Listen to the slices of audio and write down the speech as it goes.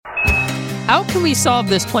How can we solve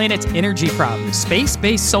this planet's energy problem?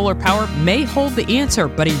 Space-based solar power may hold the answer,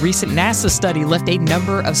 but a recent NASA study left a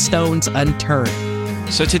number of stones unturned.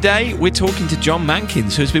 So today, we're talking to John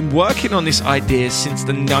Mankins, who has been working on this idea since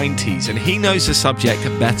the 90s, and he knows the subject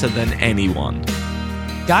better than anyone.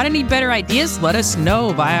 Got any better ideas? Let us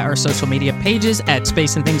know via our social media pages at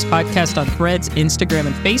Space and Things Podcast on Threads, Instagram,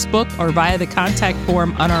 and Facebook, or via the contact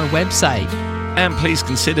form on our website. And please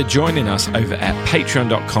consider joining us over at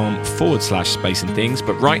patreon.com/Space and Things.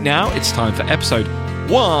 But right now, it's time for episode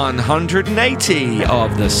 180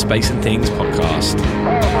 of the Space and Things podcast. Oh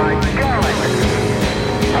my God!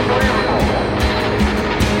 Unbelievable!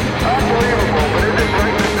 Unbelievable, but isn't it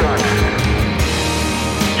right this time?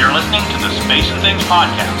 You're listening to the Space and Things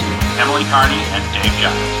podcast with Emily Carney and Dave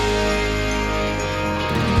Giles.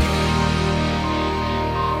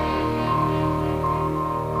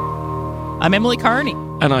 I'm Emily Carney.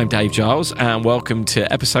 And I'm Dave Giles, and welcome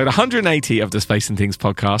to episode 180 of the Space and Things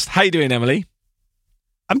podcast. How you doing, Emily?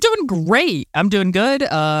 I'm doing great. I'm doing good.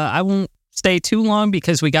 I won't stay too long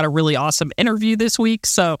because we got a really awesome interview this week.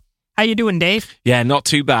 So how you doing, Dave? Yeah, not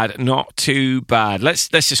too bad. Not too bad. Let's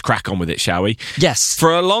just crack on with it, shall we? Yes.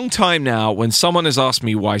 For a long time now, when someone has asked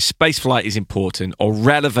me why spaceflight is important or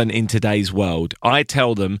relevant in today's world, I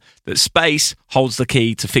tell them that space holds the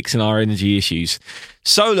key to fixing our energy issues.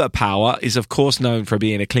 Solar power is, of course, known for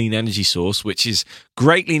being a clean energy source, which is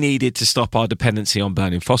greatly needed to stop our dependency on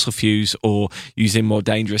burning fossil fuels or using more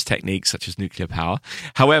dangerous techniques such as nuclear power.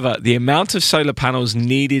 However, the amount of solar panels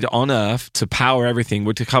needed on Earth to power everything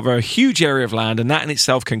would cover a huge area of land, and that in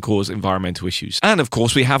itself can cause environmental issues. And, of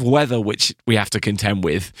course, we have weather, which we have to contend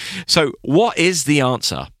with. So what is the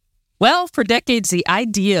answer? Well, for decades, the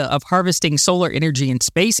idea of harvesting solar energy in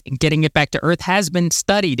space and getting it back to Earth has been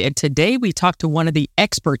studied. And today we talked to one of the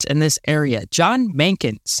experts in this area, John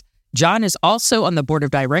Mankins. John is also on the board of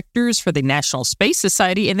directors for the National Space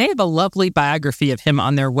Society, and they have a lovely biography of him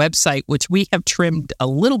on their website, which we have trimmed a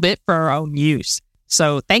little bit for our own use.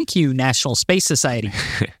 So thank you, National Space Society.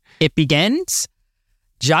 It begins.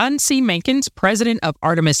 John C. Mankins, president of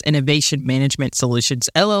Artemis Innovation Management Solutions,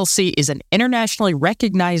 LLC, is an internationally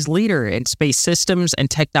recognized leader in space systems and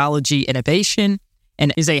technology innovation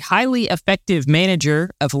and is a highly effective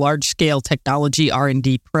manager of large-scale technology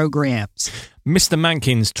R&D programs. Mr.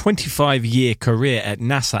 Mankins' 25-year career at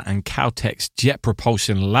NASA and Caltech's Jet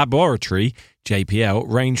Propulsion Laboratory, JPL,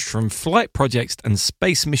 ranged from flight projects and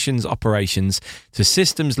space missions operations to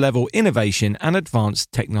systems-level innovation and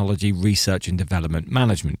advanced technology research and development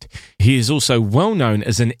management. He is also well known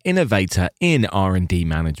as an innovator in R&D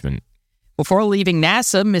management. Before leaving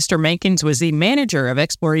NASA, Mr. Mankins was the manager of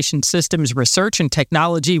Exploration Systems Research and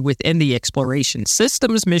Technology within the Exploration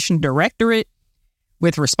Systems Mission Directorate,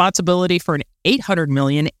 with responsibility for an $800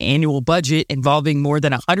 million annual budget involving more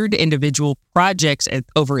than 100 individual projects and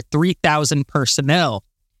over 3,000 personnel.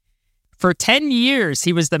 For 10 years,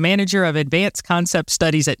 he was the manager of advanced concept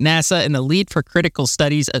studies at NASA and the lead for critical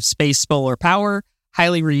studies of space solar power,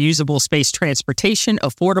 highly reusable space transportation,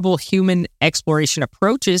 affordable human exploration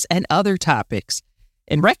approaches, and other topics.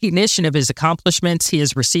 In recognition of his accomplishments, he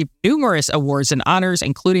has received numerous awards and honors,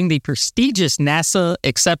 including the prestigious NASA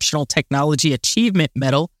Exceptional Technology Achievement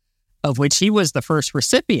Medal, of which he was the first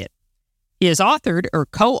recipient. He has authored or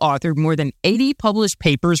co-authored more than 80 published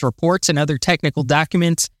papers, reports, and other technical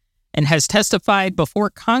documents, and has testified before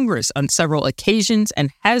Congress on several occasions and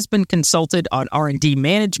has been consulted on R&D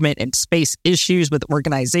management and space issues with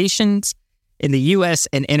organizations in the U.S.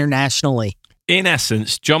 and internationally. In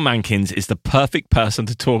essence, John Mankins is the perfect person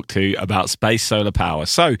to talk to about space solar power.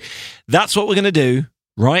 So that's what we're going to do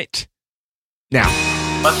right now.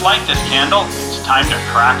 Let's light this candle. It's time to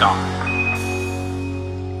crack on.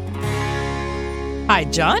 Hi,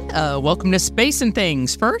 John. Welcome to Space and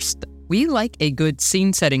Things. First, we like a good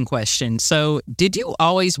scene-setting question. So did you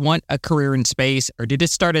always want a career in space, or did it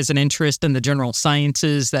start as an interest in the general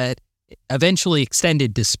sciences that eventually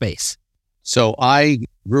extended to space? So I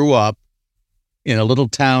grew up in a little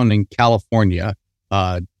town in California,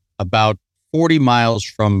 about 40 miles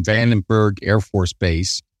from Vandenberg Air Force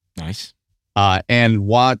Base. Nice. And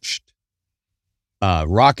watched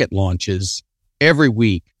rocket launches every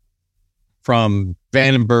week from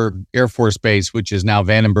Vandenberg Air Force Base, which is now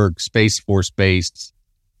Vandenberg Space Force Base.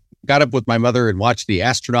 Got up with my mother and watched the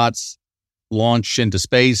astronauts launch into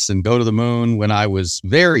space and go to the moon when I was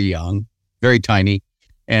very young, very tiny.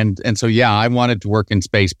 And so, yeah, I wanted to work in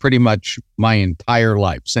space pretty much my entire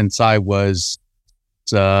life since I was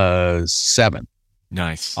 7.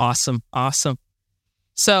 Nice. Awesome.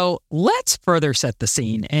 So let's further set the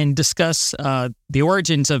scene and discuss the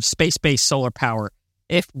origins of space-based solar power.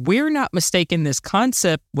 if we're not mistaken, this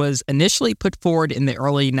concept was initially put forward in the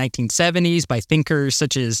early 1970s by thinkers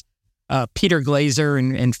such as Peter Glaser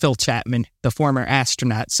and Phil Chapman, the former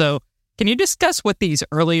astronaut. So can you discuss what these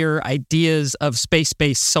earlier ideas of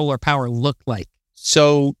space-based solar power looked like?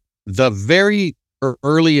 So the very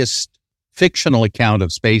earliest fictional account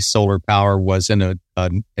of space solar power was in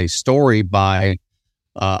a story by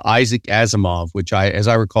Isaac Asimov, which as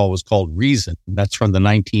I recall, was called Reason. That's from the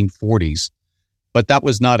 1940s. But that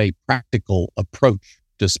was not a practical approach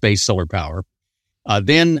to space solar power.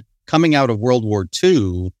 Then coming out of World War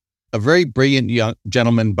II, a very brilliant young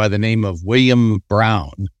gentleman by the name of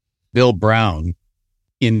Bill Brown,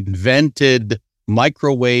 invented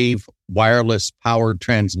microwave wireless power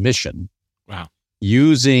transmission. Wow.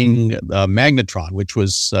 Using a magnetron, which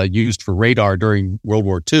was used for radar during World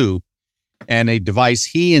War II, and a device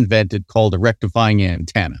he invented called a rectifying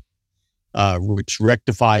antenna, which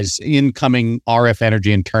rectifies incoming RF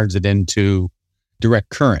energy and turns it into direct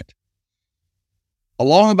current.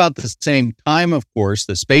 Along about the same time, of course,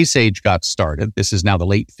 the space age got started. This is now the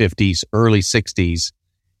late 50s, early 60s.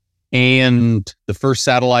 And the first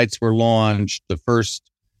satellites were launched, the first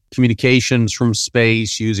communications from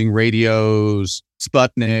space using radios,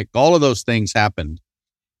 Sputnik, all of those things happened.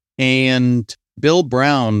 And Bill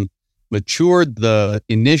Brown matured the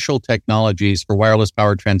initial technologies for wireless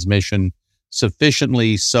power transmission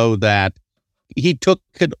sufficiently so that he took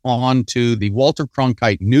it on to the Walter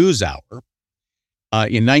Cronkite NewsHour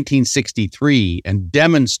in 1963 and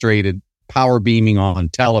demonstrated power beaming on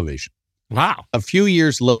television. Wow. A few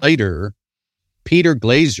years later, Peter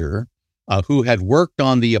Glaser, who had worked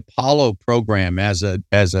on the Apollo program as a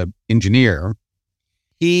engineer,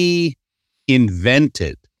 he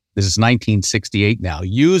invented, this is 1968 now,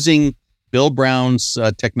 using Bill Brown's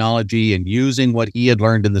technology and using what he had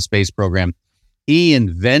learned in the space program, he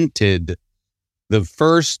invented the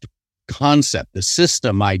first concept, the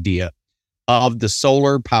system idea of the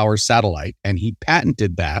solar power satellite. And he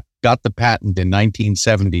patented that, got the patent in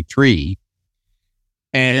 1973.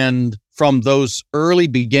 And from those early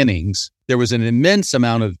beginnings, there was an immense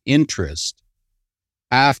amount of interest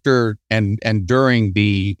after and during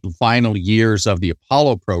the final years of the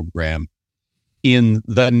Apollo program in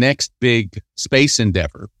the next big space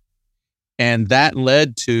endeavor. And that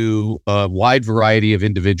led to a wide variety of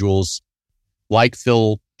individuals like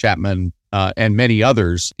Phil Chapman and many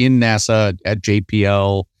others in NASA, at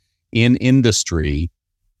JPL, in industry,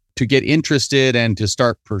 to get interested and to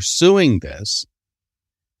start pursuing this,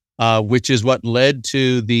 which is what led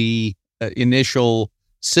to the initial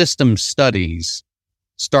system studies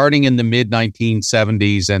starting in the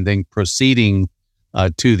mid-1970s and then proceeding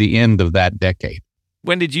to the end of that decade.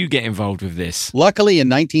 When did you get involved with this? Luckily, in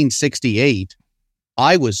 1968,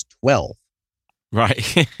 I was 12.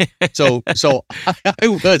 Right. So I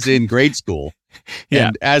was in grade school. Yeah.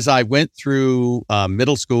 And as I went through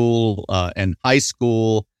middle school and high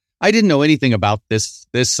school, I didn't know anything about this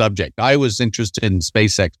subject. I was interested in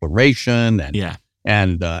space exploration and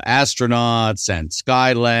astronauts and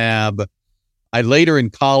Skylab. I later in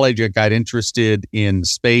college, I got interested in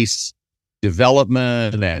space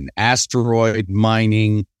development and asteroid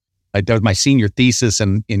mining. I did my senior thesis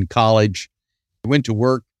in college. I went to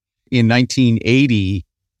work in 1980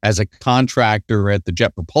 as a contractor at the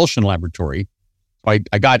Jet Propulsion Laboratory. I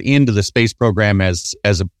got into the space program as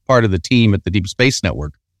a part of the team at the Deep Space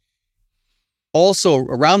Network. Also,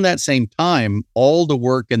 around that same time, all the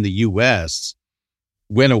work in the U.S.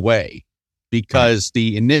 went away because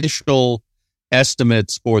the initial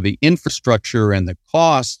estimates for the infrastructure and the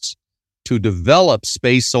costs to develop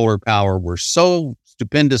space solar power were so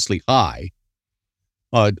stupendously high,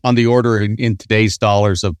 on the order in today's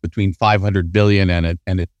dollars of between $500 billion and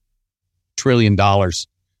 $1 trillion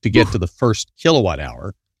to get to the first kilowatt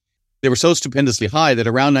hour. They were so stupendously high that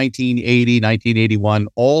around 1980, 1981,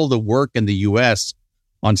 all the work in the U.S.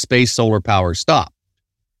 on space solar power stopped.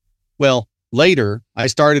 Well, later, I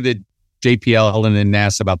started at JPL and then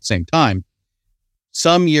NASA about the same time.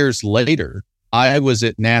 Some years later, I was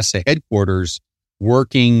at NASA headquarters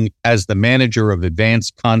working as the manager of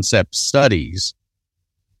advanced concept studies.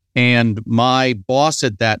 And my boss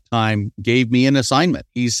at that time gave me an assignment.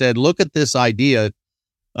 He said, look at this idea,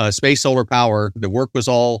 space solar power. The work was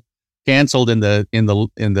all canceled in the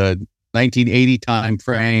 1980 time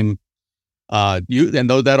frame. And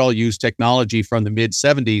though that all used technology from the mid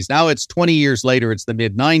 70s, now it's 20 years later, it's the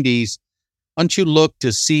mid 90s. Why don't you look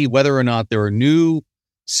to see whether or not there are new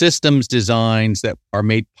systems designs that are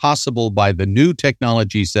made possible by the new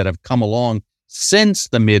technologies that have come along since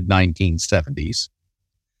the mid 1970s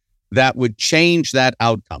that would change that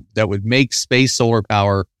outcome, that would make space solar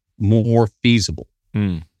power more feasible.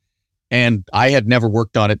 Mm. And I had never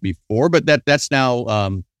worked on it before, but that's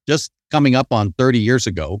now just coming up on 30 years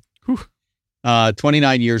ago,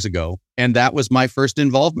 29 years ago. And that was my first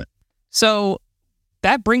involvement. So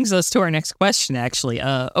that brings us to our next question, actually.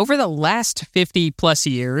 Over the last 50 plus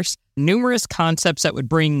years, numerous concepts that would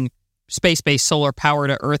bring space-based solar power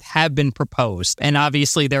to Earth have been proposed. And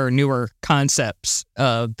obviously, there are newer concepts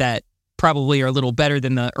that probably are a little better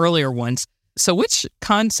than the earlier ones. So which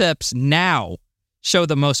concepts now show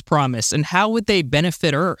the most promise, and how would they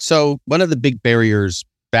benefit Earth? So one of the big barriers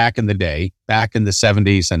back in the day, back in the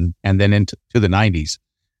 70s and then into the 90s,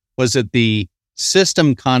 was that the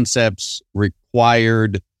system concepts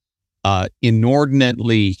required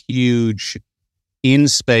inordinately huge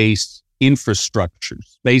in-space infrastructures,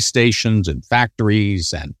 space stations and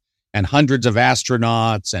factories and hundreds of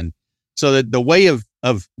astronauts. And so that the way of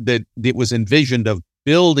that it was envisioned of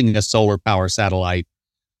building a solar power satellite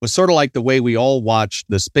was sort of like the way we all watched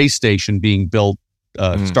the space station being built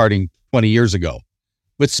starting 20 years ago,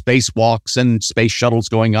 with spacewalks and space shuttles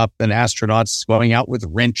going up and astronauts going out with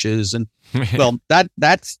wrenches. And well,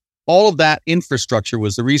 that's all of that infrastructure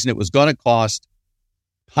was the reason it was going to cost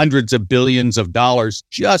hundreds of billions of dollars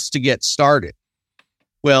just to get started.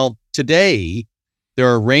 Well, today, there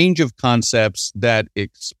are a range of concepts that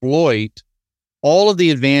exploit all of the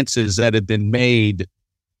advances that have been made,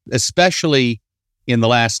 especially in the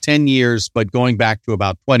last 10 years, but going back to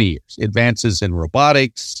about 20 years. Advances in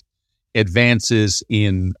robotics, advances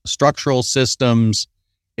in structural systems,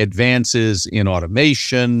 advances in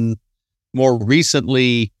automation, more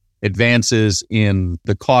recently, advances in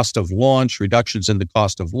the cost of launch, reductions in the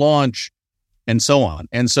cost of launch, and so on.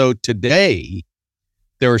 And so today,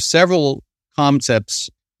 there are several concepts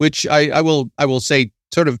which I will say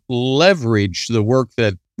sort of leverage the work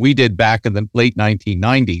that we did back in the late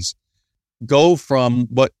 1990s, go from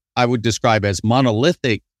what I would describe as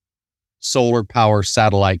monolithic solar power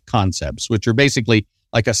satellite concepts, which are basically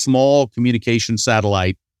like a small communication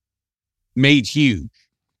satellite made huge.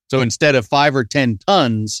 So instead of 5 or 10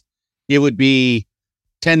 tons, it would be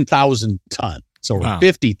 10,000 tons or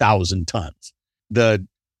 50,000 tons. The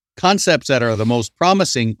concepts that are the most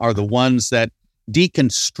promising are the ones that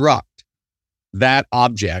deconstruct that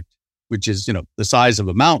object, which is, the size of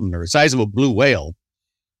a mountain or the size of a blue whale,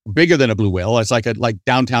 bigger than a blue whale. It's like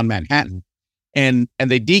downtown Manhattan. And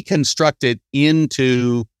they deconstruct it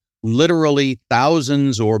into literally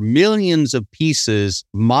thousands or millions of pieces,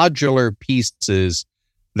 modular pieces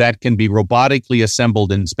that can be robotically assembled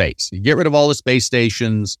in space. You get rid of all the space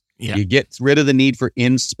stations. Yeah. You get rid of the need for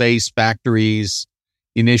in-space factories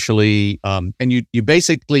initially. And you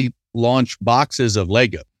basically launch boxes of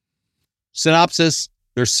Lego. Synopsis,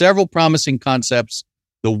 there's several promising concepts.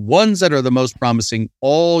 The ones that are the most promising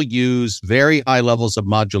all use very high levels of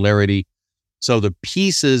modularity. So the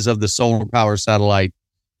pieces of the solar power satellite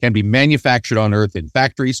can be manufactured on Earth in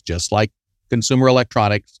factories, just like consumer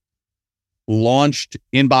electronics, launched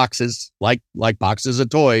in boxes, like boxes of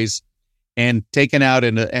toys, and taken out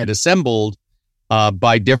and assembled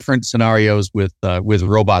by different scenarios with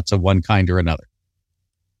robots of one kind or another.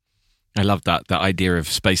 I love that. The idea of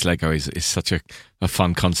space Lego is such a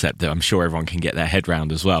fun concept that I'm sure everyone can get their head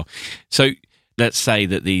around as well. So let's say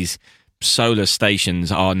that these solar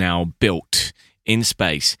stations are now built in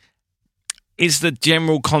space. Is the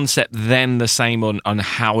general concept then the same on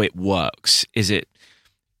how it works? Is it,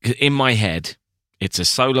 in my head, it's a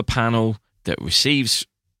solar panel that receives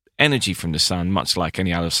energy from the sun, much like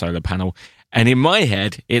any other solar panel. And in my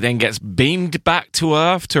head, it then gets beamed back to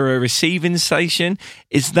Earth to a receiving station.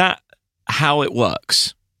 Is that how it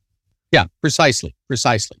works? Yeah, precisely.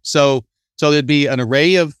 So there'd be an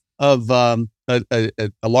array of a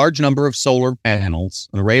large number of solar panels,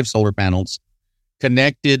 an array of solar panels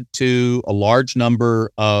connected to a large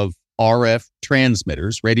number of RF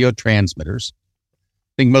transmitters, radio transmitters.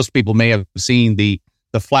 I think most people may have seen the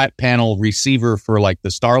flat panel receiver for like the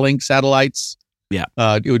Starlink satellites. Yeah.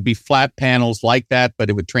 It would be flat panels like that, but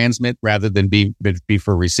it would transmit rather than be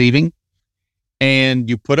for receiving. And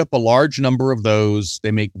you put up a large number of those. They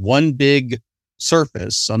make one big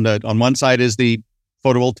surface. On one side is the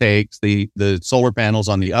photovoltaics, the solar panels.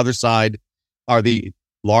 On the other side are the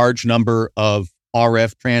large number of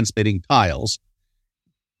RF transmitting tiles.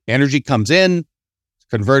 Energy comes in, it's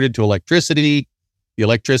converted to electricity. The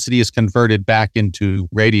electricity is converted back into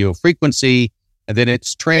radio frequency, and then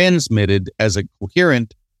it's transmitted as a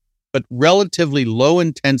coherent but relatively low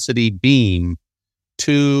intensity beam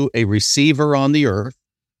to a receiver on the Earth,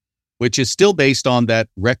 which is still based on that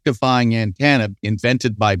rectifying antenna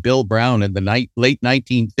invented by Bill Brown in the late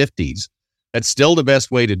 1950s. That's still the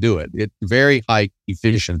best way to do it. It's very high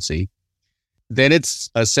efficiency. then it's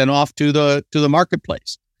sent off to the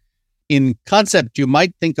marketplace. In concept, you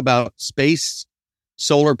might think about space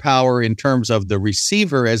solar power in terms of the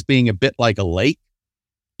receiver as being a bit like a lake.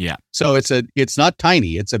 Yeah. So it's not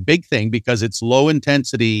tiny. It's a big thing because it's low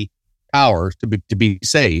intensity power to be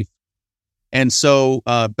safe. And so,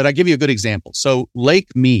 but I give you a good example. So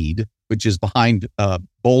Lake Mead, which is behind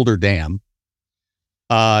Boulder Dam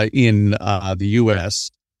in the U.S.,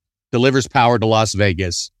 delivers power to Las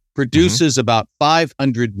Vegas, produces about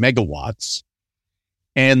 500 megawatts,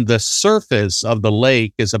 and the surface of the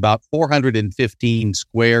lake is about 415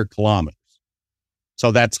 square kilometers.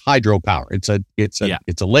 So that's hydropower. It's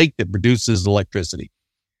a lake that produces electricity.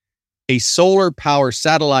 A solar power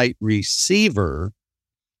satellite receiver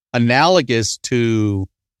analogous to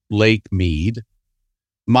Lake Mead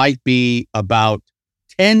might be about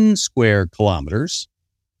 10 square kilometers,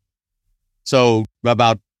 so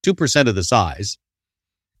about 2% of the size,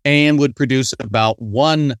 and would produce about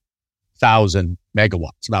 1,000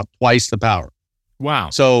 megawatts, about twice the power. Wow.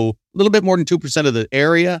 So a little bit more than 2% of the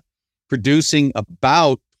area, producing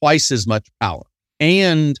about twice as much power.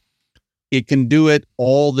 And it can do it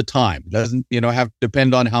all the time. It doesn't, have to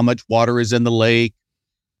depend on how much water is in the lake.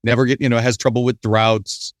 Never has trouble with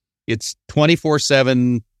droughts. It's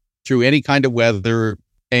 24/7 through any kind of weather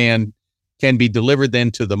and can be delivered then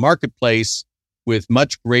to the marketplace with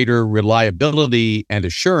much greater reliability and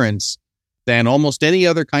assurance than almost any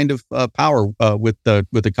other kind of power, with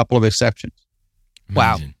a couple of exceptions.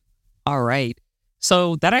 Wow. Amazing. All right.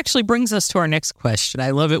 So that actually brings us to our next question.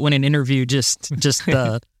 I love it when an interview just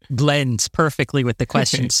blends perfectly with the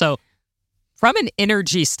question. So from an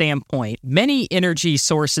energy standpoint, many energy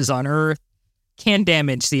sources on Earth can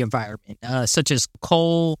damage the environment, such as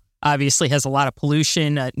coal, obviously has a lot of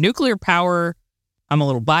pollution. Nuclear power, I'm a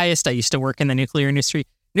little biased. I used to work in the nuclear industry.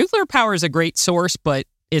 Nuclear power is a great source, but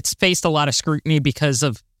it's faced a lot of scrutiny because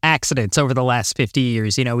of accidents over the last 50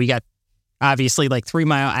 years. We got obviously like 3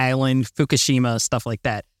 Mile Island, Fukushima, stuff like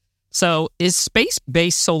that. So is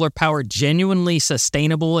space-based solar power genuinely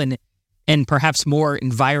sustainable and perhaps more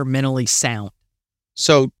environmentally sound?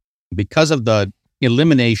 So because of the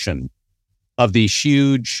elimination of these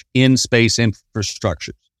huge in-space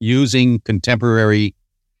infrastructures using contemporary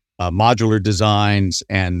modular designs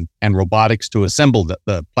and robotics to assemble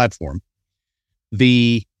the platform,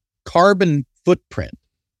 the carbon footprint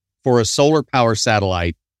for a solar power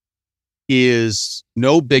satellite is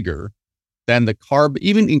no bigger than the carbon,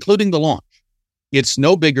 even including the launch. It's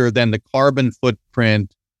no bigger than the carbon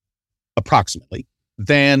footprint, approximately,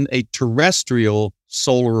 than a terrestrial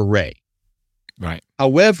solar array. Right.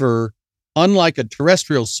 However, unlike a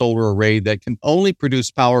terrestrial solar array that can only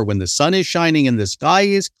produce power when the sun is shining and the sky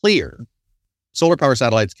is clear, solar power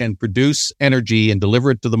satellites can produce energy and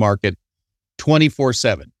deliver it to the market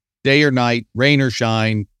 24/7, day or night, rain or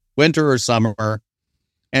shine, winter or summer.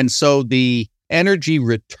 And so the energy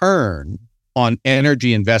return on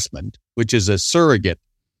energy investment, which is a surrogate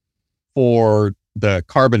for the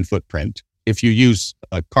carbon footprint, if you use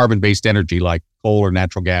a carbon-based energy like coal or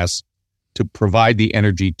natural gas to provide the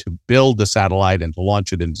energy to build the satellite and to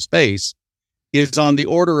launch it into space, is on the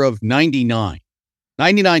order of 99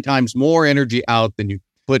 times more energy out than you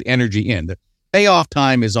put energy in. The payoff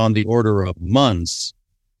time is on the order of months,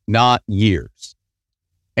 not years.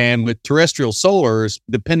 And with terrestrial solars,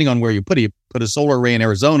 depending on where you put a solar array in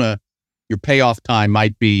Arizona, your payoff time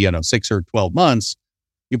might be 6 or 12 months.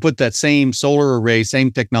 You put that same solar array, same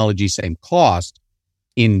technology, same cost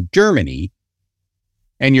in Germany,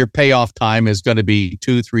 and your payoff time is going to be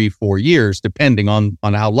 2, 3, 4 years, depending on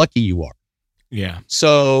how lucky you are. Yeah.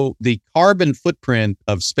 So the carbon footprint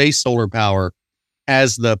of space solar power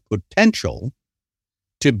has the potential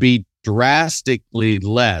to be drastically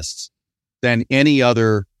less than any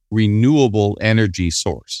other renewable energy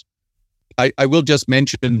source. I will just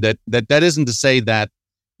mention that isn't to say that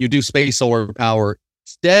you do space solar power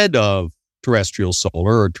instead of terrestrial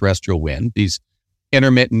solar or terrestrial wind, these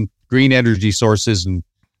intermittent green energy sources, and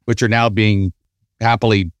which are now being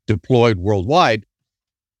happily deployed worldwide.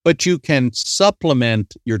 But you can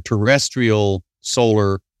supplement your terrestrial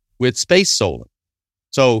solar with space solar.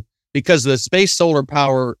 So because the space solar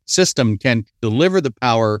power system can deliver the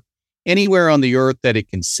power anywhere on the Earth that it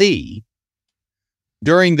can see,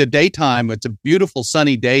 during the daytime, it's a beautiful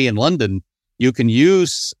sunny day in London, you can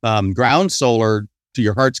use ground solar to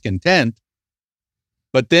your heart's content.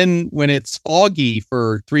 But then when it's foggy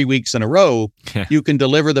for 3 weeks in a row, you can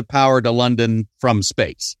deliver the power to London from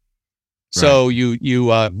space. So you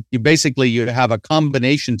basically you have a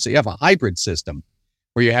combination. So you have a hybrid system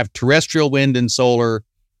where you have terrestrial wind and solar.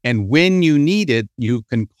 And when you need it, you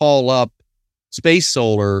can call up space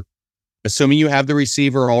solar assuming you have the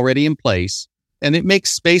receiver already in place, and it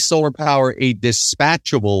makes space solar power a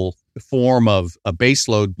dispatchable form of a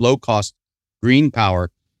baseload, low-cost green power,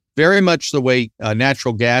 very much the way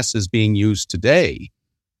natural gas is being used today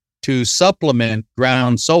to supplement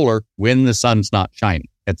ground solar when the sun's not shining,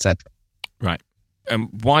 etc. Right.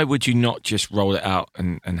 Why would you not just roll it out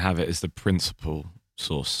and have it as the principal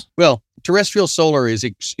source? Well, terrestrial solar is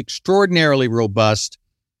extraordinarily robust.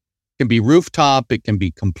 It can be rooftop. It can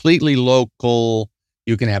be completely local.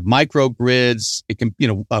 You can have microgrids. It can,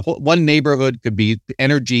 one neighborhood could be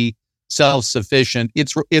energy self-sufficient.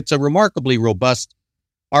 It's a remarkably robust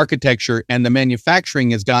architecture, and the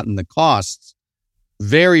manufacturing has gotten the costs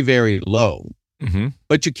very, very low. Mm-hmm.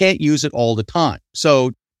 But you can't use it all the time.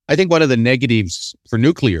 So I think one of the negatives for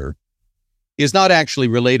nuclear is not actually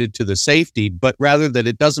related to the safety, but rather that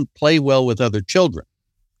it doesn't play well with other children.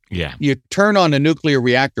 Yeah. You turn on a nuclear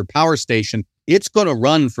reactor power station, it's going to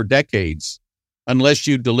run for decades unless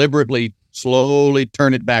you deliberately, slowly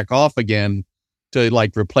turn it back off again to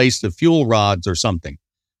like replace the fuel rods or something,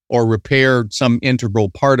 or repair some integral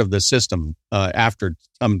part of the system after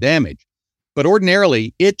some damage. But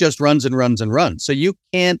ordinarily, it just runs and runs and runs. So you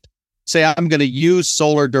can't say, I'm going to use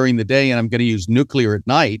solar during the day and I'm going to use nuclear at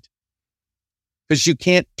night, because you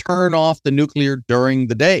can't turn off the nuclear during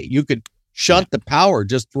the day. You could shunt the power,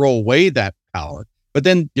 just throw away that power. But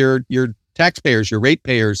then your taxpayers, your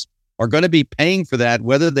ratepayers are going to be paying for that,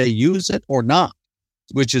 whether they use it or not,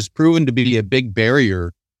 which has proven to be a big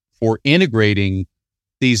barrier for integrating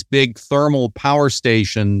these big thermal power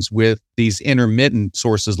stations with these intermittent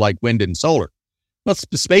sources like wind and solar. Well,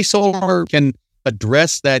 space solar can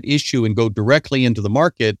address that issue and go directly into the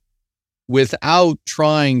market without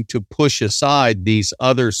trying to push aside these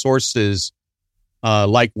other sources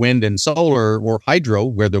like wind and solar or hydro,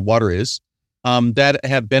 where the water is, that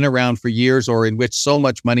have been around for years or in which so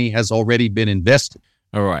much money has already been invested.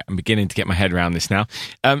 All right, I'm beginning to get my head around this now.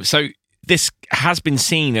 So this has been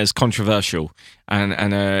seen as controversial,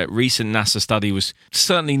 and a recent NASA study was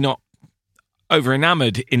certainly not over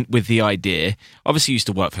enamored with the idea. Obviously, used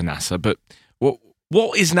to work for NASA, but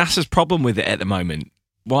what is NASA's problem with it at the moment?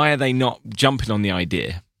 Why are they not jumping on the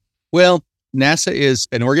idea? Well, NASA is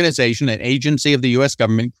an organization, an agency of the U.S.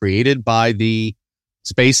 government created by the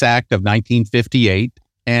Space Act of 1958,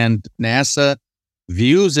 and NASA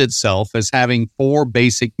views itself as having four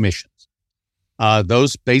basic missions.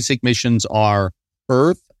 Those basic missions are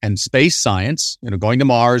Earth and space science, going to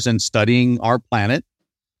Mars and studying our planet,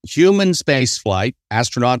 human space flight,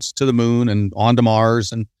 astronauts to the moon and onto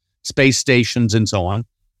Mars and space stations and so on,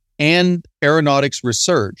 and aeronautics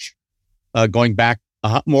research, going back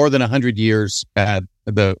more than 100 years at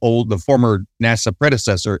the former NASA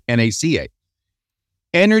predecessor, NACA.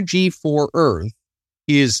 Energy for Earth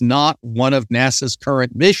is not one of NASA's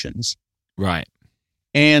current missions. Right.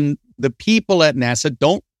 And the people at NASA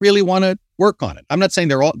don't really want to work on it. I'm not saying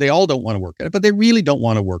they all don't want to work on it, but they really don't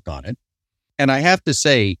want to work on it. And I have to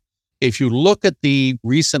say, if you look at the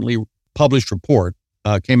recently published report,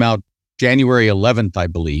 came out January 11th, I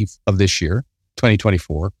believe, of this year,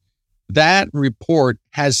 2024, that report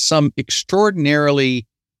has some extraordinarily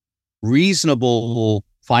reasonable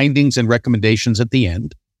findings and recommendations at the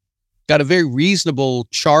end, got a very reasonable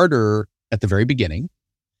charter at the very beginning,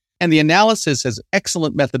 and the analysis has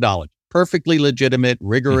excellent methodology, perfectly legitimate,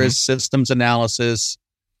 rigorous systems analysis,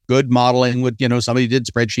 good modeling with, somebody did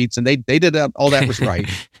spreadsheets and they did all that was right.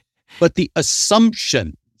 But the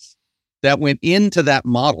assumptions that went into that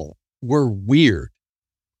model were weird.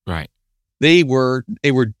 Right. They were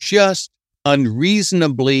just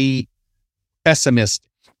unreasonably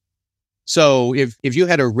pessimistic. So if you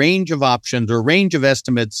had a range of options or a range of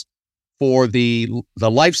estimates for the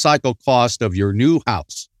life cycle cost of your new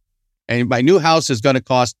house, and my new house is going to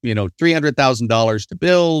cost, $300,000 to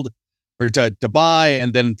build or to buy,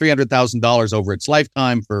 and then $300,000 over its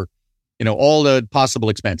lifetime for, all the possible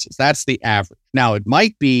expenses. That's the average. Now, it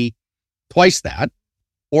might be twice that,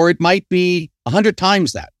 or it might be 100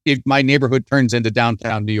 times that. If my neighborhood turns into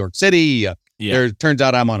downtown New York City, it turns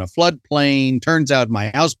out I'm on a floodplain, turns out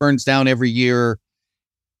my house burns down every year.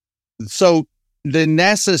 So the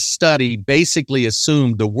NASA study basically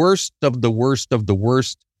assumed the worst of the worst of the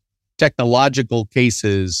worst technological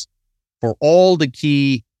cases for all the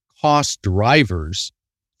key cost drivers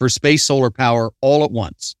for space solar power all at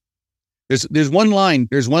once. There's one line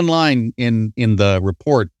in the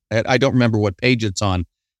report. I don't remember what page it's on,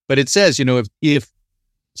 but it says, if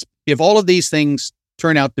all of these things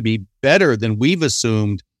turn out to be better than we've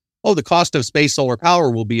assumed, the cost of space solar power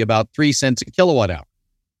will be about 3 cents a kilowatt hour.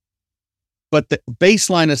 But the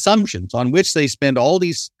baseline assumptions on which they spend all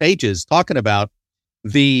these pages talking about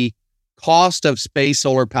the cost of space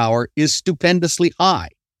solar power is stupendously high.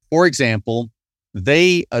 For example,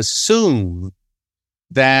 they assume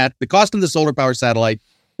that the cost of the solar power satellite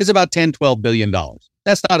is about $10-12 billion.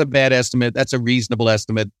 That's not a bad estimate. That's a reasonable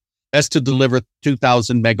estimate. That's to deliver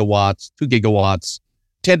 2,000 megawatts, 2 gigawatts,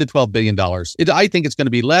 $10-12 billion. I think it's going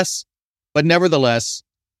to be less, but nevertheless,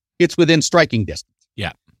 it's within striking distance.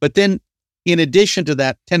 Yeah. But then, in addition to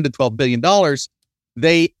that $10-12 billion,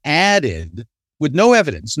 they added, with no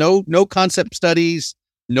evidence, no concept studies,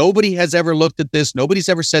 nobody has ever looked at this, nobody's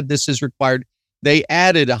ever said this is required. They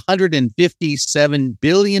added $157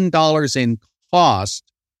 billion in cost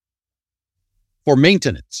for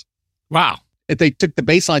maintenance. Wow. If they took the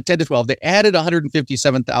baseline 10 to 12, they added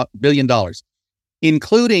 $157 billion,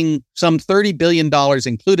 including some $30 billion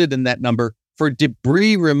included in that number for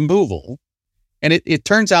debris removal. And it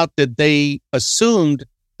turns out that they assumed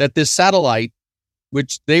that this satellite,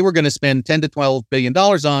 which they were going to spend $10 to $12 billion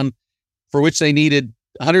on, for which they needed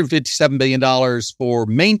 $157 billion for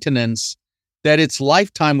maintenance, that its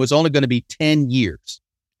lifetime was only going to be 10 years.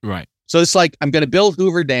 Right. So it's like, I'm going to build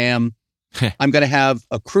Hoover Dam. I'm going to have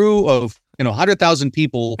a crew of 100,000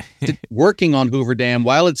 people working on Hoover Dam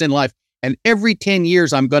while it's in life. And every 10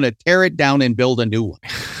 years, I'm going to tear it down and build a new one.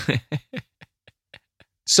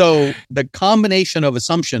 So the combination of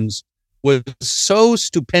assumptions was so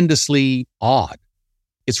stupendously odd.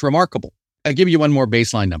 It's remarkable. I'll give you one more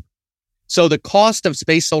baseline number. So the cost of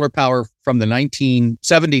space solar power from the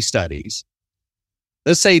 1970 studies,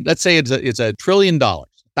 let's say it's $1 trillion,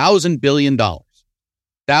 $1,000 billion.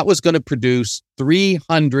 That was going to produce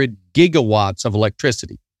 300 gigawatts of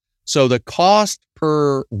electricity. So the cost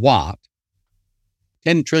per watt,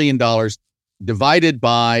 $10 trillion divided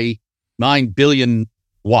by 9 billion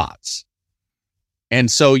watts. And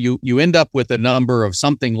so you end up with a number of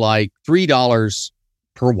something like $3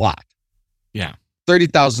 per watt. Yeah.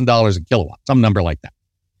 $30,000 a kilowatt, some number like that.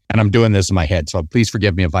 And I'm doing this in my head, so please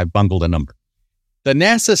forgive me if I bungled a number. The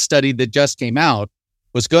NASA study that just came out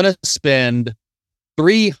was going to spend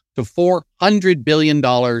 $300 to $400 billion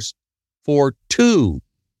for 2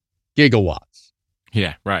 gigawatts.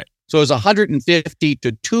 Yeah, right. So it's $150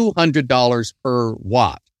 to $200 per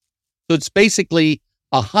watt. So it's basically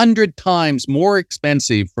 100 times more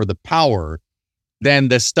expensive for the power than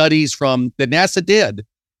the studies from that NASA did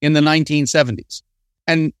in the 1970s.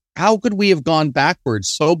 And how could we have gone backwards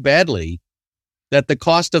so badly that the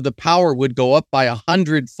cost of the power would go up by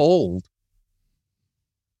 100-fold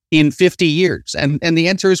in 50 years? And the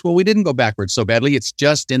answer is, well, we didn't go backwards so badly. It's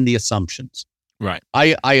just in the assumptions. Right.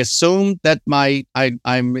 I assume that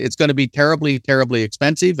it's going to be terribly, terribly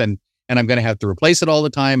expensive, and I'm going to have to replace it all the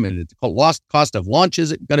time, and the cost of launch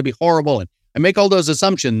is going to be horrible. And I make all those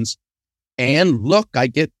assumptions, and look, I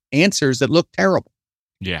get answers that look terrible.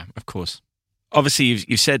 Yeah, of course. Obviously,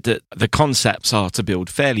 you've said that the concepts are to build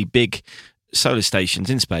fairly big solar stations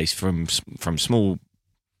in space from small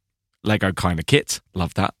Lego kind of kits.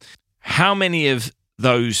 Love that. How many of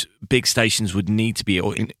those big stations would need to be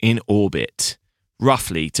in orbit,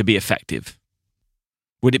 roughly, to be effective?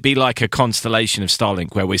 Would it be like a constellation of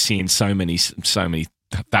Starlink where we're seeing so many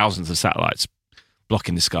thousands of satellites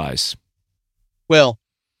blocking the skies? Well,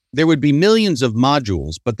 there would be millions of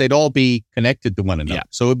modules, but they'd all be connected to one another. Yeah.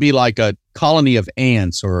 So it would be like a colony of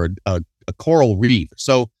ants or a coral reef.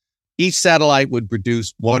 So each satellite would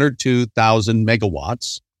produce 1,000 or 2,000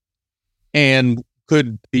 megawatts and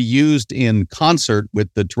could be used in concert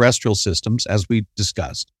with the terrestrial systems, as we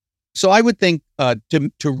discussed. So I would think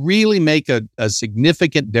to really make a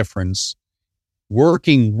significant difference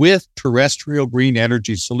working with terrestrial green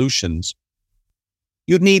energy solutions,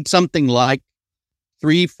 you'd need something like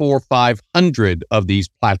 300, 400, 500 of these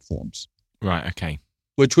platforms. Right, okay.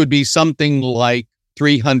 Which would be something like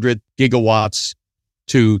 300 gigawatts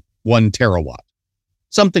to 1 terawatt.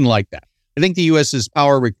 Something like that. I think the U.S.'s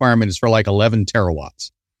power requirement is for like 11 terawatts.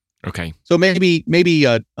 Okay. So maybe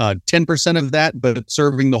 10% of that, but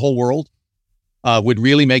serving the whole world, would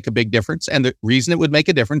really make a big difference. And the reason it would make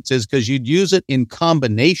a difference is because you'd use it in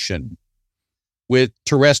combination with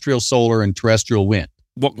terrestrial solar and terrestrial wind.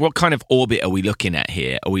 What kind of orbit are we looking at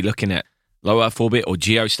here? Are we looking at low Earth orbit or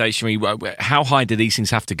geostationary? How high do these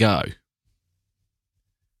things have to go?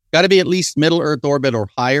 Got to be at least middle Earth orbit or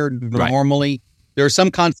higher normally. Right. There are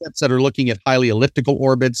some concepts that are looking at highly elliptical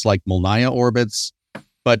orbits like Molniya orbits,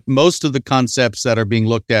 but most of the concepts that are being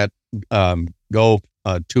looked at go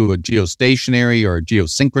to a geostationary or a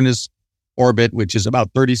geosynchronous orbit, which is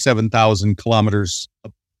about 37,000 kilometers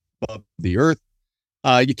above the Earth.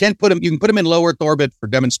 You can put them in low Earth orbit for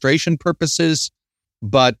demonstration purposes,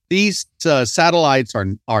 but these satellites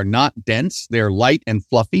are not dense. They're light and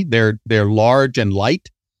fluffy. They're large and light.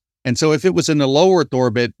 And so if it was in a low Earth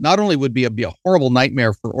orbit, not only would it be a horrible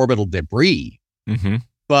nightmare for orbital debris,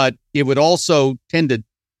 but it would also tend to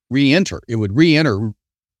re-enter. It would re-enter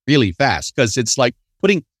really fast because it's like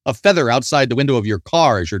putting a feather outside the window of your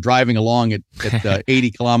car as you're driving along at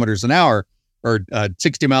 80 kilometers an hour or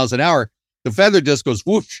 60 miles an hour. The feather just goes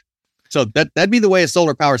whoosh. So that'd be the way a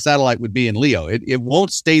solar power satellite would be in Leo. It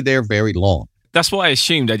won't stay there very long. That's what I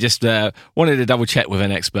assumed. I just wanted to double check with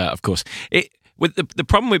an expert, of course. With the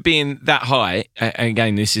problem with being that high, and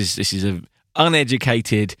again, this is an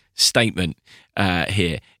uneducated statement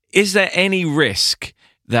here. Is there any risk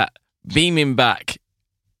that beaming back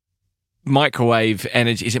microwave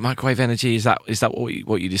energy, is it microwave energy? Is that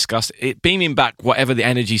what you discussed? Beaming back whatever the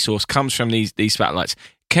energy source comes from these satellites,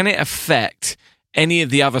 can it affect any of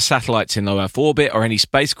the other satellites in low Earth orbit or any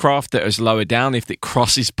spacecraft that is lower down if it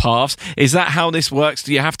crosses paths? Is that how this works?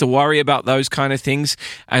 Do you have to worry about those kind of things?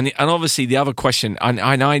 And obviously the other question, I'm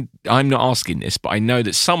not asking this, but I know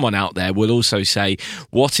that someone out there will also say,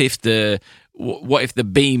 what if the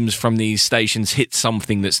beams from these stations hit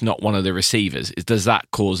something that's not one of the receivers? Does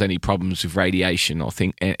that cause any problems with radiation or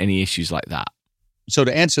any issues like that? So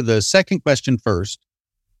to answer the second question first,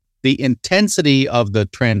 the intensity of the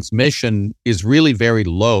transmission is really very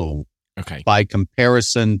low by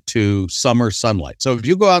comparison to summer sunlight. So if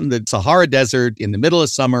you go out in the Sahara Desert in the middle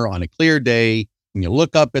of summer on a clear day and you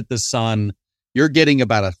look up at the sun, you're getting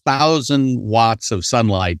about 1,000 watts of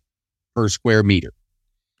sunlight per square meter.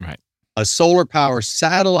 Right. A solar power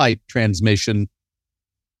satellite transmission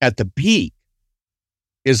at the peak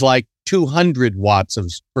is like 200 watts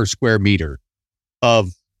per square meter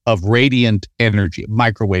of radiant energy,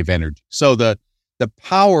 microwave energy. So the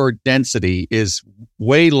power density is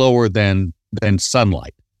way lower than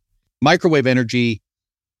sunlight. Microwave energy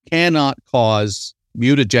cannot cause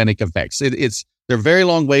mutagenic effects. They're very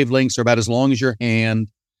long wavelengths. They're about as long as your hand.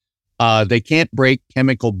 They can't break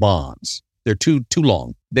chemical bonds. They're too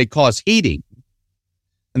long. They cause heating.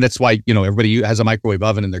 And that's why, everybody has a microwave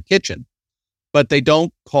oven in their kitchen. But they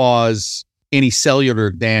don't cause any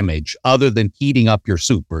cellular damage other than heating up your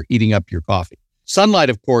soup or heating up your coffee. Sunlight,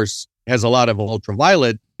 of course, has a lot of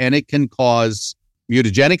ultraviolet, and it can cause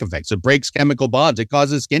mutagenic effects. It breaks chemical bonds. It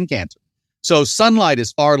causes skin cancer. So sunlight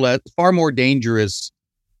is far more dangerous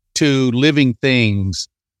to living things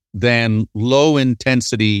than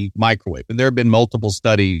low-intensity microwave. And there have been multiple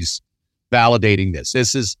studies validating this.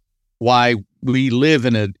 This is why we live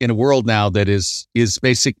in a world now that is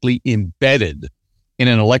basically embedded in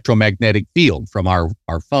an electromagnetic field from our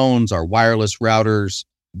phones, our wireless routers,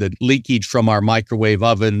 the leakage from our microwave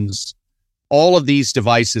ovens, all of these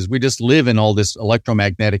devices. We just live in all this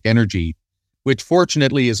electromagnetic energy, which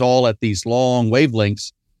fortunately is all at these long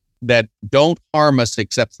wavelengths that don't harm us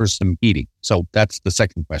except for some heating. So that's the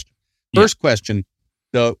second question. First question,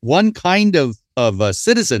 the one kind of a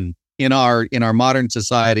citizen in our modern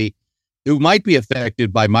society who might be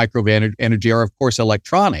affected by microwave energy are, of course,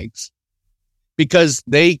 electronics, because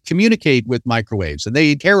they communicate with microwaves and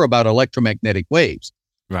they care about electromagnetic waves.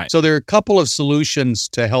 Right. So there are a couple of solutions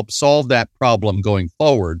to help solve that problem going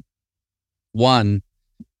forward. One,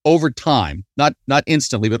 over time, not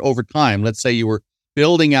instantly, but over time, let's say you were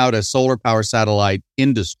building out a solar power satellite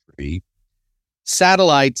industry.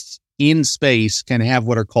 Satellites in space can have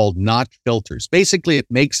what are called notch filters. Basically, it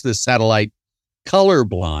makes the satellite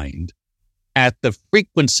colorblind at the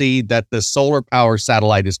frequency that the solar power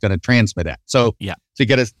satellite is going to transmit at. So you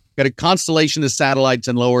get a constellation of satellites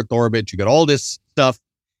in low Earth orbit. You got all this stuff.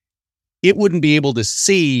 It wouldn't be able to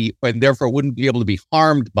see, and therefore wouldn't be able to be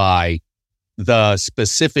harmed by the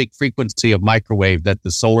specific frequency of microwave that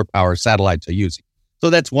the solar power satellites are using. So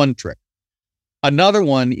that's one trick. Another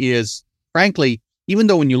one is, frankly, even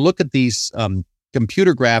though when you look at these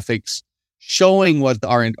computer graphics showing what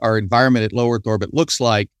our environment at low Earth orbit looks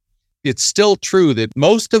like, it's still true that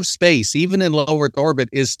most of space, even in low Earth orbit,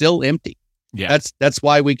 is still empty. Yeah. That's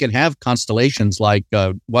why we can have constellations like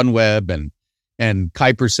OneWeb and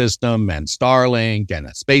Kuiper system and Starlink and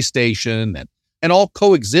a space station and all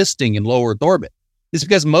coexisting in low Earth orbit. It's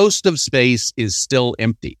because most of space is still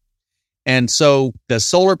empty. And so the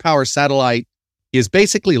solar power satellite is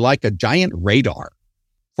basically like a giant radar.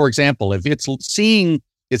 For example, if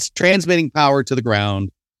it's transmitting power to the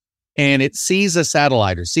ground and it sees a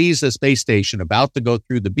satellite or sees a space station about to go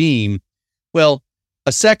through the beam, well,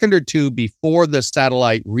 a second or two before the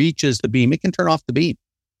satellite reaches the beam, it can turn off the beam.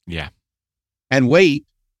 Yeah. And wait.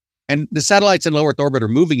 And the satellites in low Earth orbit are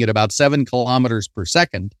moving at about 7 kilometers per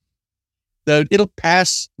second. It'll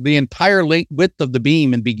pass the entire width of the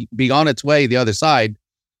beam and be on its way the other side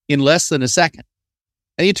in less than a second.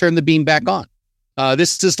 And you turn the beam back on.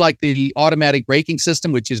 This is like the automatic braking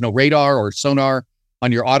system, which is no radar or sonar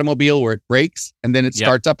on your automobile where it brakes and then it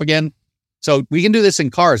starts up again. So we can do this in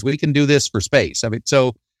cars. We can do this for space. I mean,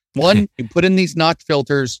 so one, you put in these notch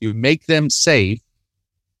filters, you make them safe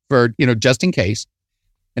for, just in case.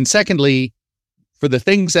 And secondly, for the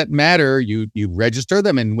things that matter, you register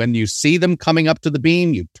them. And when you see them coming up to the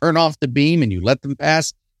beam, you turn off the beam and you let them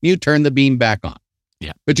pass. You turn the beam back on.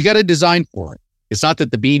 Yeah. But you got to design for it. It's not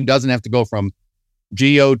that the beam doesn't have to go from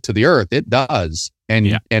geo to the earth. It does.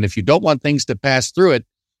 And if you don't want things to pass through it,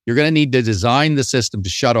 you're going to need to design the system to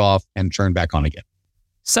shut off and turn back on again.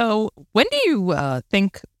 So when do you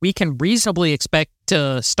think we can reasonably expect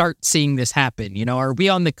to start seeing this happen? Are we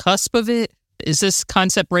on the cusp of it? Is this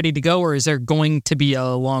concept ready to go, or is there going to be a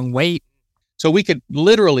long wait? So you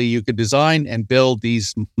could design and build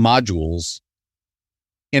these modules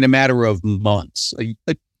in a matter of months.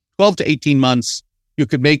 12 to 18 months, you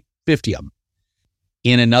could make 50 of them.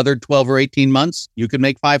 In another 12 or 18 months, you could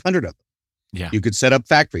make 500 of them. Yeah. You could set up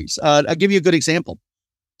factories. I'll give you a good example.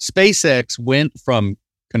 SpaceX went from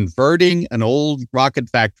converting an old rocket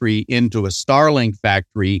factory into a Starlink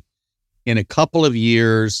factory in a couple of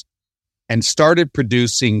years and started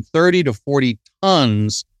producing 30 to 40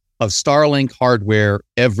 tons of Starlink hardware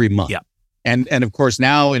every month. Yeah. And of course,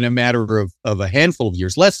 now in a matter of a handful of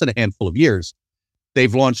years, less than a handful of years,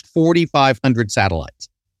 they've launched 4,500 satellites.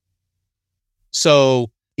 So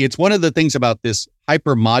it's one of the things about this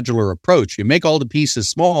hyper-modular approach. You make all the pieces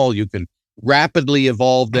small, you can rapidly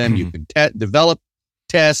evolve them, you can develop,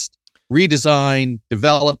 test, redesign,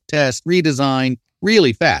 develop, test, redesign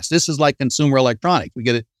really fast. This is like consumer electronics. We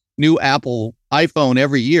get a new Apple iPhone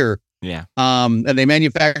every year. Yeah. And they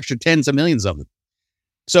manufacture tens of millions of them.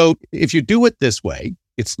 So if you do it this way,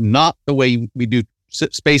 it's not the way we do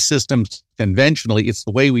space systems conventionally. It's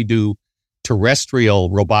the way we do terrestrial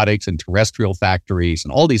robotics and terrestrial factories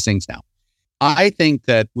and all these things now. I think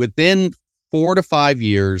that within 4 to 5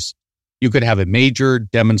 years, you could have a major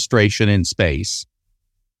demonstration in space.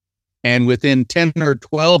 And within 10 or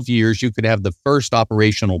 12 years, you could have the first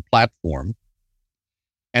operational platform.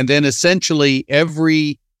 And then essentially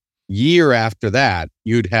every year after that,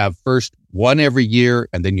 you'd have first one every year,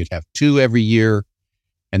 and then you'd have 2 every year,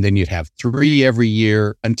 and then you'd have 3 every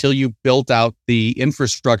year until you built out the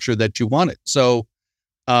infrastructure that you wanted. So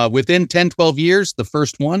within 10, 12 years, the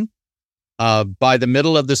first one, by the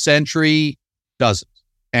middle of the century, dozens.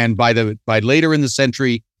 And by later in the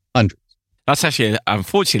century, hundreds. That's actually,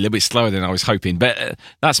 unfortunately, a little bit slower than I was hoping, but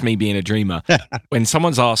that's me being a dreamer. When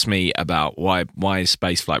someone's asked me about why is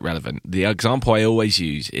spaceflight relevant, the example I always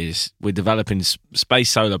use is we're developing space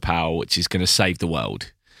solar power, which is going to save the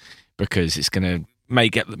world because it's going to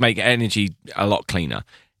make energy a lot cleaner.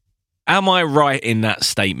 Am I right in that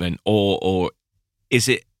statement, or is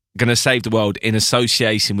it going to save the world in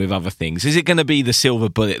association with other things? Is it going to be the silver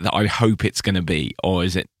bullet that I hope it's going to be, or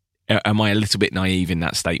am I a little bit naive in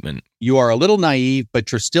that statement? You are a little naive,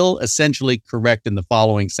 but you're still essentially correct in the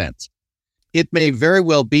following sense. It may very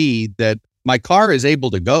well be that my car is able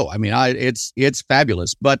to go. I mean, it's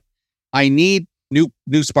fabulous, but I need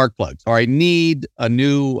new spark plugs, or I need I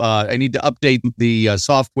need to update the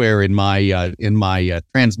software in my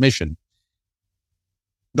transmission.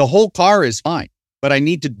 The whole car is fine, but I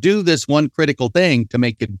need to do this one critical thing to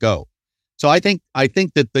make it go. So I think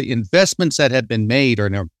that the investments that have been made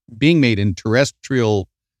or are being made in terrestrial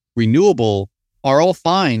renewable are all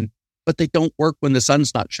fine, but they don't work when the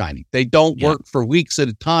sun's not shining. They don't work for weeks at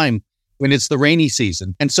a time when it's the rainy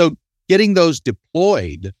season. And so getting those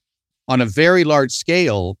deployed on a very large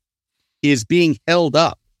scale is being held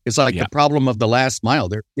up. It's like the problem of the last mile.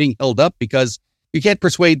 They're being held up because you can't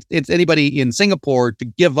persuade anybody in Singapore to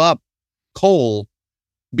give up coal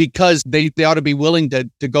because they ought to be willing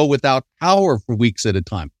to go without power for weeks at a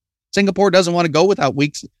time. Singapore doesn't want to go without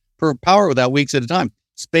weeks at a time.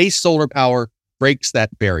 Space solar power breaks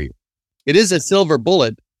that barrier. It is a silver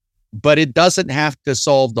bullet, but it doesn't have to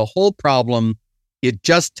solve the whole problem. It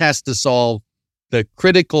just has to solve the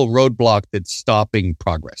critical roadblock that's stopping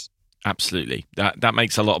progress. Absolutely. That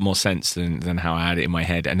makes a lot more sense than how I had it in my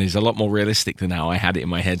head, and is a lot more realistic than how I had it in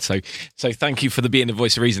my head. So thank you for being the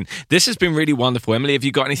voice of reason. This has been really wonderful. Emily, have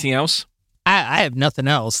you got anything else? I have nothing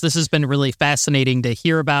else. This has been really fascinating to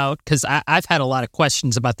hear about, because I've had a lot of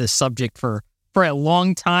questions about this subject for a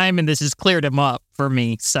long time, and this has cleared them up for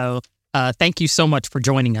me. So thank you so much for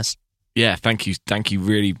joining us. Yeah, thank you.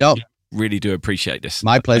 Really, really do appreciate this.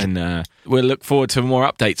 My pleasure. And we'll look forward to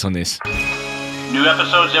more updates on this. New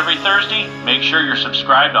episodes every Thursday. Make sure you're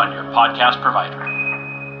subscribed on your podcast provider.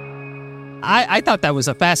 I thought that was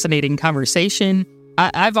a fascinating conversation.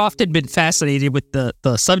 I've often been fascinated with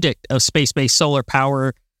the subject of space-based solar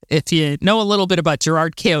power. If you know a little bit about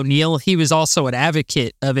Gerard K. O'Neill, he was also an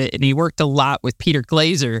advocate of it, and he worked a lot with Peter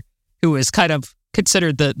Glaser, who is kind of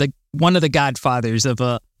considered the one of the godfathers of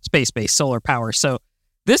space-based solar power. So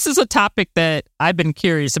this is a topic that I've been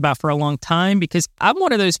curious about for a long time because I'm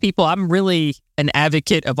one of those people, I'm really an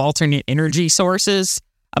advocate of alternate energy sources.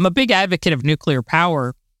 I'm a big advocate of nuclear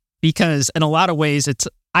power because in a lot of ways,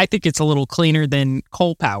 I think it's a little cleaner than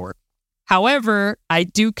coal power. However, I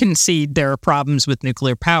do concede there are problems with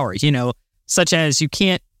nuclear power, such as you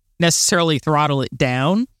can't necessarily throttle it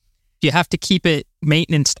down. You have to keep it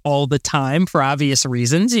maintained all the time for obvious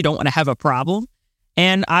reasons. You don't want to have a problem.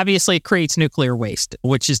 And obviously, it creates nuclear waste,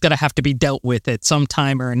 which is going to have to be dealt with at some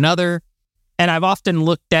time or another. And I've often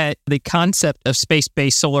looked at the concept of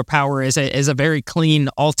space-based solar power as a very clean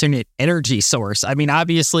alternate energy source. I mean,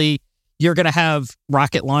 obviously, you're going to have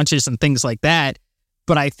rocket launches and things like that.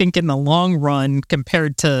 But I think in the long run,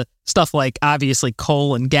 compared to stuff like obviously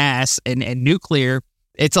coal and gas and nuclear,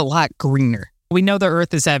 it's a lot greener. We know the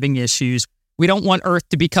Earth is having issues. We don't want Earth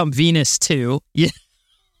to become Venus too.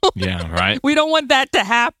 Yeah, right. We don't want that to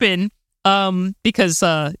happen because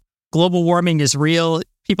global warming is real.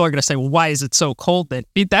 People are going to say, well, why is it so cold then?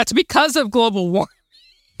 That's because of global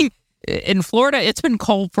warming. In Florida, it's been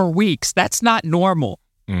cold for weeks. That's not normal.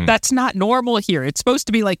 That's not normal here. It's supposed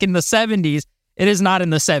to be like in the 70s. It is not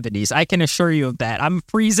in the 70s. I can assure you of that. I'm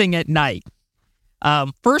freezing at night.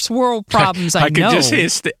 First world problems I know.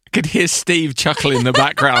 Could hear Steve chuckle in the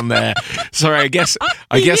background there. Sorry, I guess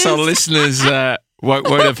our listeners won't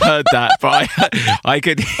have heard that, but I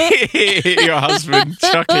could hear your husband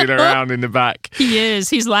chuckling around in the back. He is.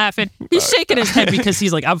 He's laughing. He's shaking his head because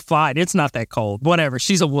he's like, I'm fine. It's not that cold. Whatever.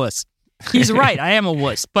 She's a wuss. He's right. I am a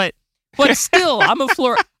wuss. But still,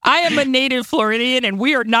 I am a native Floridian, and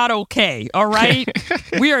we are not okay, all right?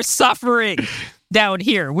 We are suffering down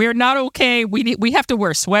here. We are not okay. We have to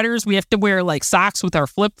wear sweaters. We have to wear, like, socks with our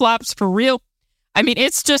flip-flops, for real. I mean,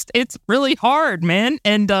 it's really hard, man.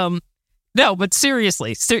 And, no, but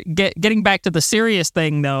seriously, getting back to the serious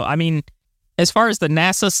thing, though, I mean, as far as the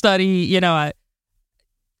NASA study,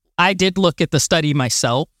 I did look at the study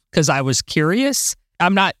myself because I was curious.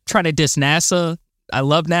 I'm not trying to diss NASA. I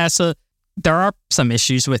love NASA. There are some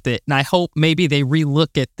issues with it, and I hope maybe they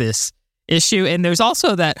relook at this issue. And there's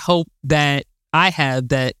also that hope that I have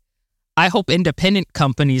that I hope independent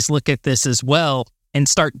companies look at this as well and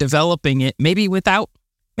start developing it, maybe without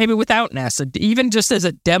NASA, even just as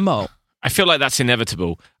a demo. I feel like that's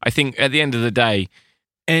inevitable. I think at the end of the day,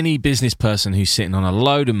 any business person who's sitting on a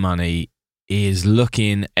load of money is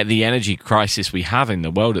looking at the energy crisis we have in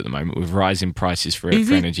the world at the moment with rising prices for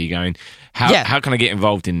energy going, how can I get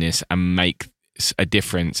involved in this and make a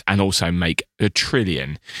difference and also make $1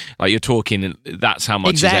 trillion? Like you're talking, that's how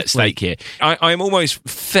much is at stake here. I'm almost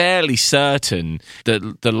fairly certain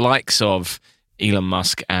that the likes of Elon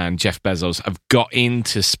Musk and Jeff Bezos have got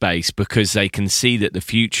into space because they can see that the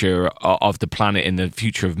future of the planet and the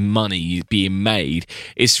future of money being made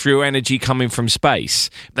is through energy coming from space.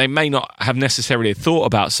 They may not have necessarily thought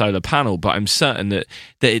about solar panel, but I'm certain that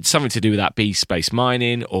it's something to do with that, be space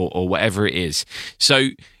mining or whatever it is. So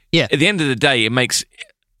at the end of the day, it makes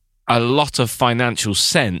a lot of financial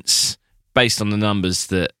sense based on the numbers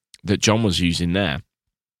that John was using there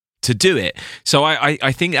to do it. So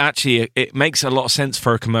I think actually it makes a lot of sense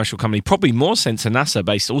for a commercial company, probably more sense to NASA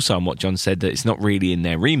based also on what John said, that it's not really in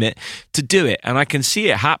their remit to do it. And I can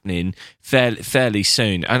see it happening fairly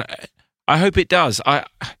soon. And I hope it does.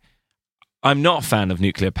 I'm not a fan of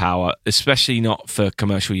nuclear power, especially not for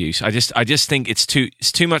commercial use. I just think it's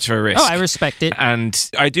too much of a risk. Oh, I respect it. And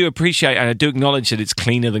I do appreciate and I do acknowledge that it's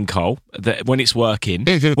cleaner than coal, that when it's working.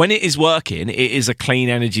 When it is working, it is a clean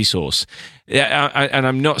energy source. And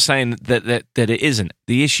I'm not saying that it isn't.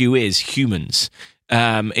 The issue is humans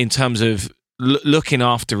in terms of looking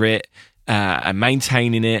after it, and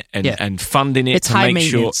maintaining it and funding it it's to high make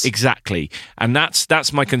sure. maintenance. Exactly. And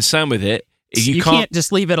that's my concern with it. You can't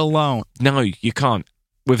just leave it alone. No, you can't.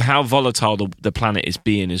 With how volatile the planet is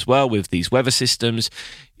being as well, with these weather systems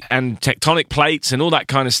and tectonic plates and all that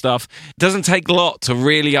kind of stuff, it doesn't take a lot to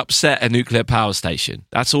really upset a nuclear power station.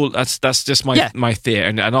 That's all. That's just my theory.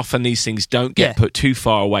 And often these things don't get put too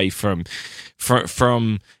far away from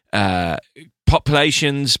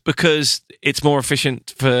populations because it's more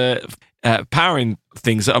efficient for powering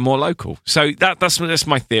things that are more local. So that's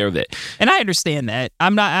my theory of it. And I understand that.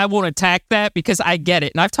 I won't attack that because I get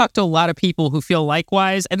it. And I've talked to a lot of people who feel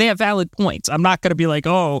likewise, and they have valid points. I'm not going to be like,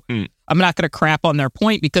 I'm not going to crap on their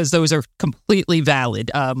point because those are completely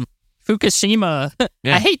valid. Fukushima,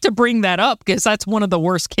 I hate to bring that up because that's one of the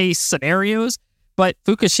worst case scenarios, But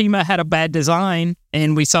Fukushima had a bad design,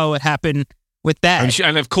 and we saw what happened with that.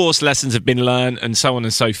 And of course, lessons have been learned and so on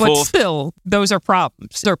and so But forth. still, those are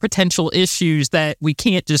problems. There are potential issues that we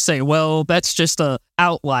can't just say, well, that's just a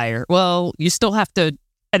outlier. Well, you still have to.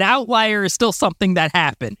 An outlier is still something that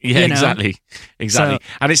happened. Yeah, you know? exactly. So-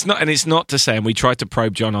 And it's not to say, and we tried to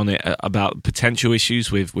probe John on it about potential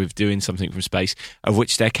issues with doing something from space, of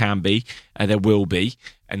which there can be, and there will be,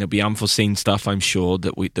 and there'll be unforeseen stuff, I'm sure,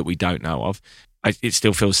 that we don't know of. It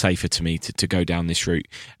still feels safer to me to go down this route,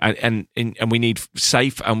 and we need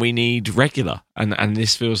safe and we need regular, and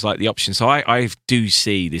this feels like the option. So I do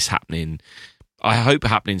see this happening. I hope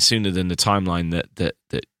happening sooner than the timeline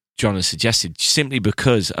that John has suggested, simply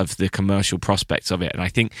because of the commercial prospects of it. And I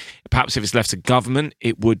think perhaps if it's left to government,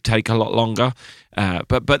 it would take a lot longer.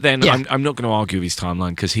 But then Yeah. I'm not going to argue with his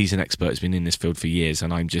timeline, because he's an expert who's been in this field for years,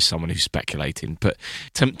 and I'm just someone who's speculating. But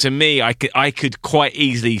to me, I could quite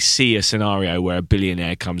easily see a scenario where a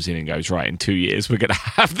billionaire comes in and goes, right, in 2 years, we're going to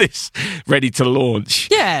have this ready to launch.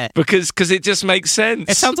 Yeah. Because it just makes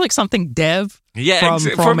sense. It sounds like something Dev Yeah,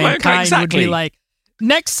 from Mankind exactly. would be like,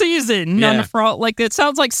 next season on Yeah. the front. Like, it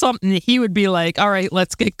sounds like something he would be like, all right,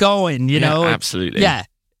 let's get going, you know? Absolutely. Yeah.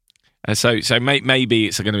 So maybe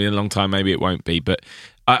it's going to be a long time, maybe it won't be, but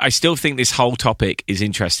I still think this whole topic is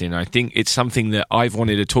interesting. I think it's something that I've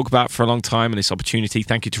wanted to talk about for a long time, and this opportunity.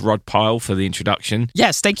 Thank you to Rod Pyle for the introduction.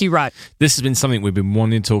 Yes, thank you, Rod. This has been something we've been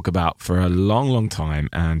wanting to talk about for a long, long time,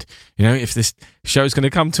 and if this show's going to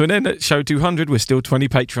come to an end at show 200, we're still 20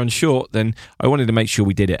 Patreons short, then I wanted to make sure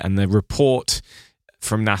we did it, and the report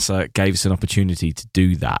from NASA gave us an opportunity to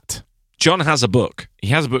do that. John has a book. He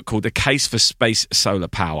has a book called The Case for Space Solar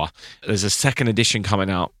Power. There's a second edition coming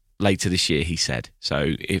out later this year, he said.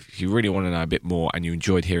 So if you really want to know a bit more and you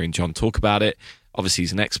enjoyed hearing John talk about it, obviously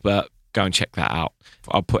he's an expert, go and check that out.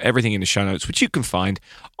 I'll put everything in the show notes, which you can find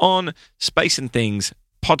on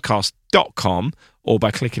spaceandthingspodcast.com, or by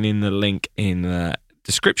clicking in the link in the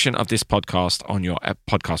description of this podcast on your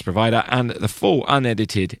podcast provider, and the full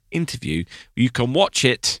unedited interview. You can watch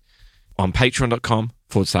it on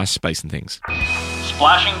patreon.com/Space and Things.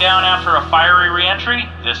 Splashing down after a fiery re-entry,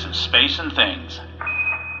 this is Space and Things.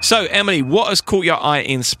 So, Emily, what has caught your eye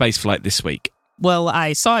in spaceflight this week? Well,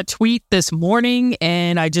 I saw a tweet this morning,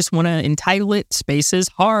 and I just want to entitle it Space is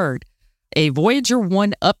Hard. A Voyager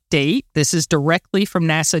 1 update. This is directly from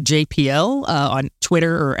NASA JPL on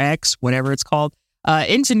Twitter or X, whatever it's called.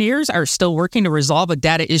 Engineers are still working to resolve a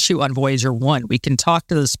data issue on Voyager 1. We can talk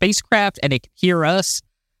to the spacecraft and it can hear us,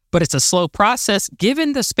 but it's a slow process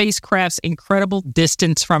given the spacecraft's incredible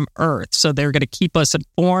distance from Earth. So they're going to keep us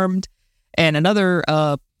informed. And another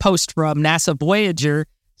post from NASA Voyager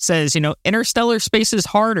says, interstellar space is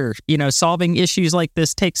harder. Solving issues like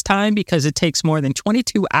this takes time because it takes more than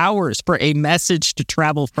 22 hours for a message to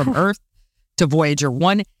travel from Earth to Voyager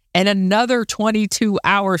 1. And another 22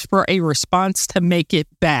 hours for a response to make it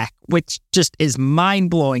back, which just is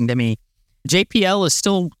mind-blowing to me. JPL is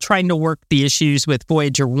still trying to work the issues with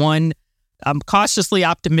Voyager 1. I'm cautiously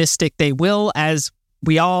optimistic they will, as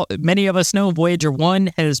many of us know, Voyager 1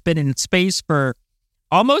 has been in space for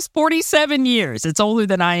almost 47 years. It's older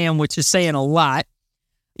than I am, which is saying a lot.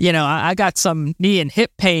 I got some knee and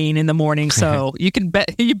hip pain in the morning, so you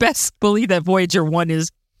best believe that Voyager 1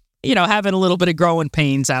 is having a little bit of growing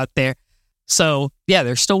pains out there. So, yeah,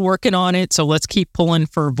 they're still working on it. So let's keep pulling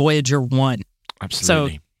for Voyager 1.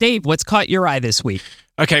 Absolutely. So, Dave, what's caught your eye this week?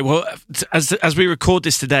 Okay, well, as we record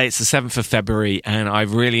this today, it's the 7th of February, and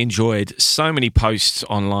I've really enjoyed so many posts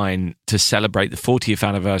online to celebrate the 40th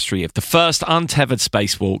anniversary of the first untethered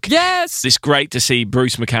spacewalk. Yes! It's great to see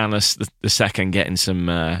Bruce McCandless the second getting some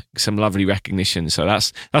lovely recognition, so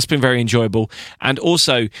that's been very enjoyable. And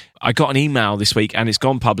also, I got an email this week, and it's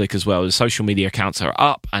gone public as well. The social media accounts are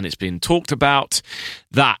up, and it's been talked about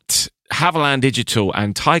that Haviland Digital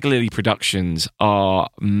and Tiger Lily Productions are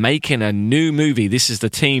making a new movie. This is the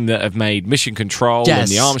team that have made Mission Control and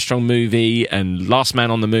the Armstrong movie and Last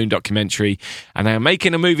Man on the Moon documentary. And they are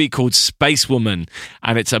making a movie called Space Woman.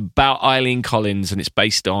 And it's about Eileen Collins, and it's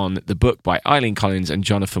based on the book by Eileen Collins and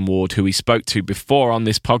Jonathan Ward, who we spoke to before on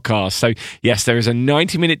this podcast. So, yes, there is a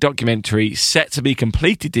 90-minute documentary set to be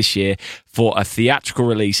completed this year for a theatrical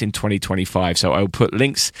release in 2025. So I'll put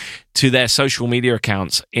links to their social media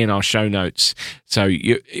accounts in our show notes. So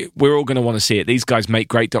we're all going to want to see it. These guys make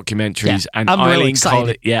great documentaries. Yeah, and I'm really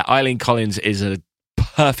excited. Eileen Collins is a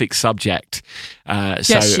perfect subject.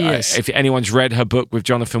 Yes, she is. If anyone's read her book with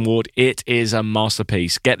Jonathan Ward, it is a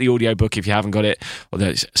masterpiece. Get the audiobook if you haven't got it, although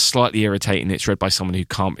it's slightly irritating. It's read by someone who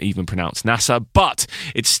can't even pronounce NASA, but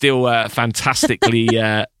it's still fantastically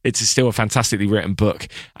it's still a fantastically written book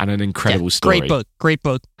and an incredible story. Great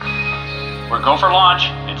book. We're go for launch.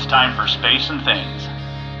 It's time for Space and Things.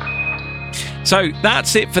 So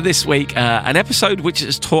that's it for this week. An episode which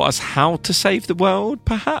has taught us how to save the world,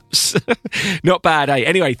 perhaps. Not bad, eh?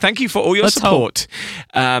 Anyway, thank you for all your support.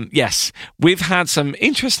 Yes, we've had some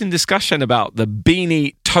interesting discussion about the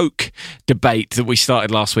beanie toque debate that we started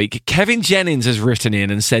last week. Kevin Jennings has written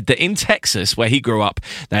in and said that in Texas, where he grew up,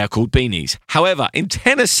 they are called beanies. However, in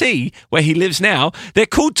Tennessee, where he lives now, they're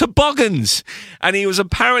called toboggans. And he was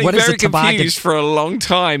apparently very confused for a long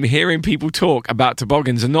time hearing people talk about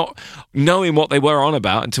toboggans and not knowing what they were on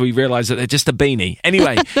about until he realised that they're just a beanie.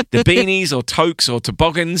 Anyway, the beanies or toques or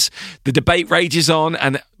toboggans, the debate rages on,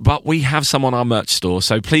 but we have some on our merch store.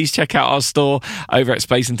 So please check out our store over at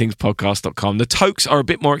spaceandthingspodcast.com. The toques are a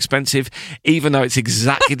bit more expensive, even though it's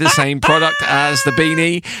exactly the same product as the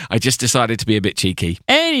beanie. I just decided to be a bit cheeky.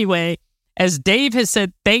 Anyway, as Dave has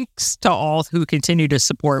said, thanks to all who continue to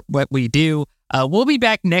support what we do. We'll be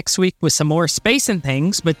back next week with some more Space and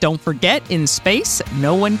Things, but don't forget, in space,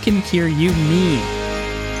 no one can hear you need.